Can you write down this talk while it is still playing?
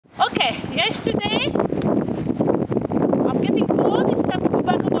Okay, yesterday I'm getting bored. It's time to go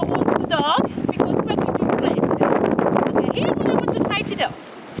back on the road with the dog because we're going to play today. Okay, here what I want to try to do.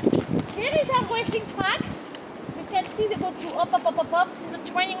 Here is our racing track. You can see they go through up, up, up, up, up. It's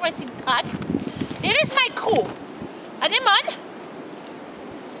a training racing track. Here is my crew. Anemone,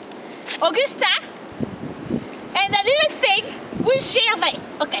 Augustin, and a little thing with Gervais.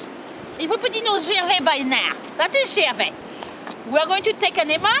 Okay, everybody knows Gervais by now. That is Gervais. We are going to take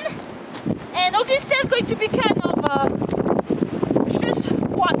Anemone, and Augustin is going to be kind of just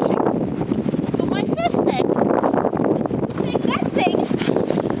watching. So my first step is to take that thing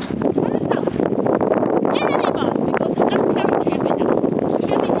right out and Anemone because I'm carrying Gervais now.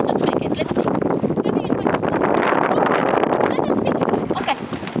 Gervais didn't take it. Let's see. Gervais is going to take it. I don't think so. Okay,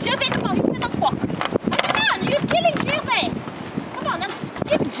 Gervais, come on, you cannot walk. Anemone, you're killing Gervais. Come on, I'm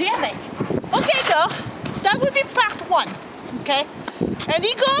killing Gervais. Okay, girl, that will be part 1. Okay, and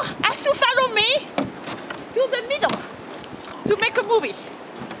Igor has to follow me to the middle to make a movie.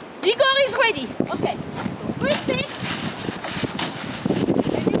 Igor is ready. Okay, so first thing,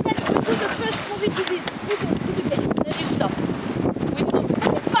 and you can do the first movie to the gate. Then you stop. We do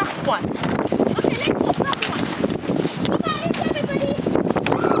part 1. Okay, let's go.